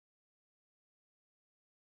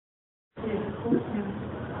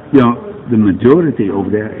You know, the majority over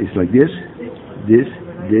there is like this.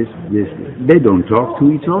 They don't talk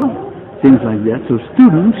to each other, things like that. So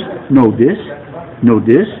students know this,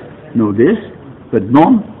 but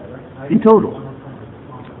none in total.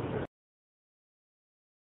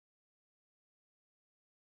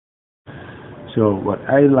 So what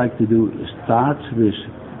I like to do is start with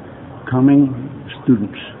coming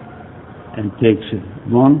students and takes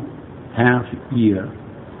 1.5 year,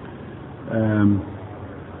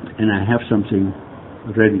 and I have something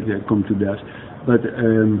ready to come to that, but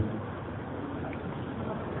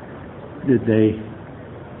that they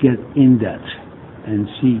get in that and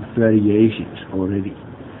see variations already,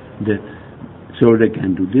 that so they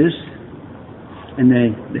can do this, and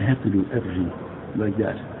they have to do everything like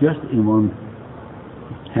that just in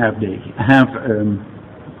 1.5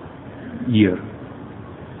 year.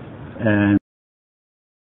 And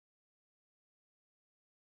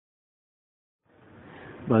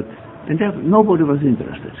nobody was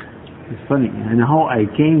interested. It's funny, and how I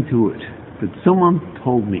came to it, but someone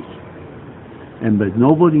told me, but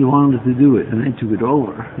nobody wanted to do it, and I took it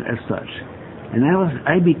over as such. And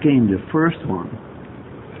I became the first one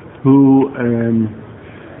who,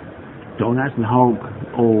 don't ask me how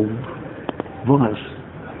old was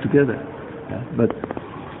together, but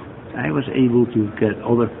I was able to get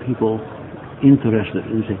other people interested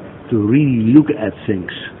in to really look at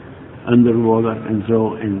things underwater and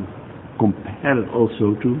so, and compare it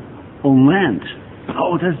also to on land.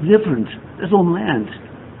 Oh, that's different. That's on land.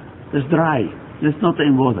 That's dry. That's not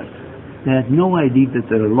in water. They had no idea that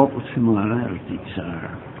there are a lot of similarities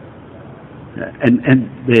and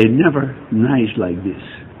they're never nice like this.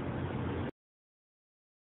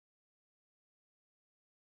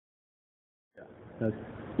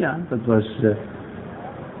 That was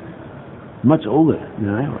much older than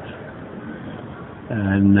I was,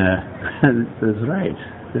 and that's right.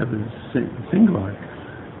 That was singular.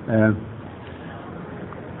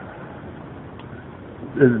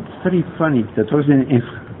 It's very funny. That was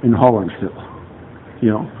in Holland still, you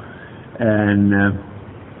know, and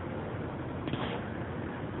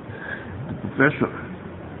the professor.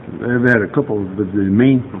 There were a couple, but the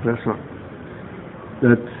main professor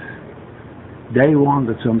that. They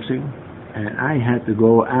wanted something, and I had to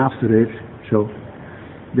go after it, so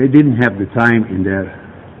they didn't have the time in there.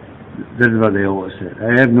 That's what they always said.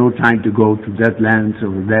 I have no time to go to that land,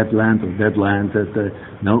 or that land, or that land.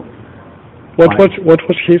 No. What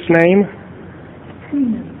was his name?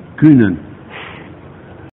 Kühnen.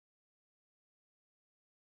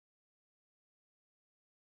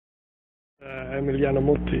 Emiliano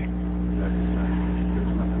Mutti.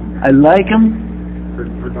 I like him.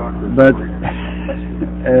 But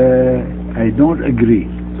I don't agree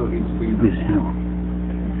with him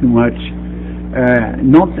too much.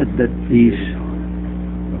 Not that he's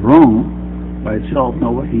wrong by itself.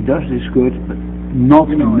 No, what he does is good, but not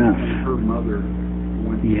enough.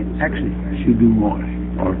 He actually should do more.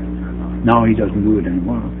 Or now he doesn't do it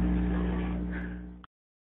anymore.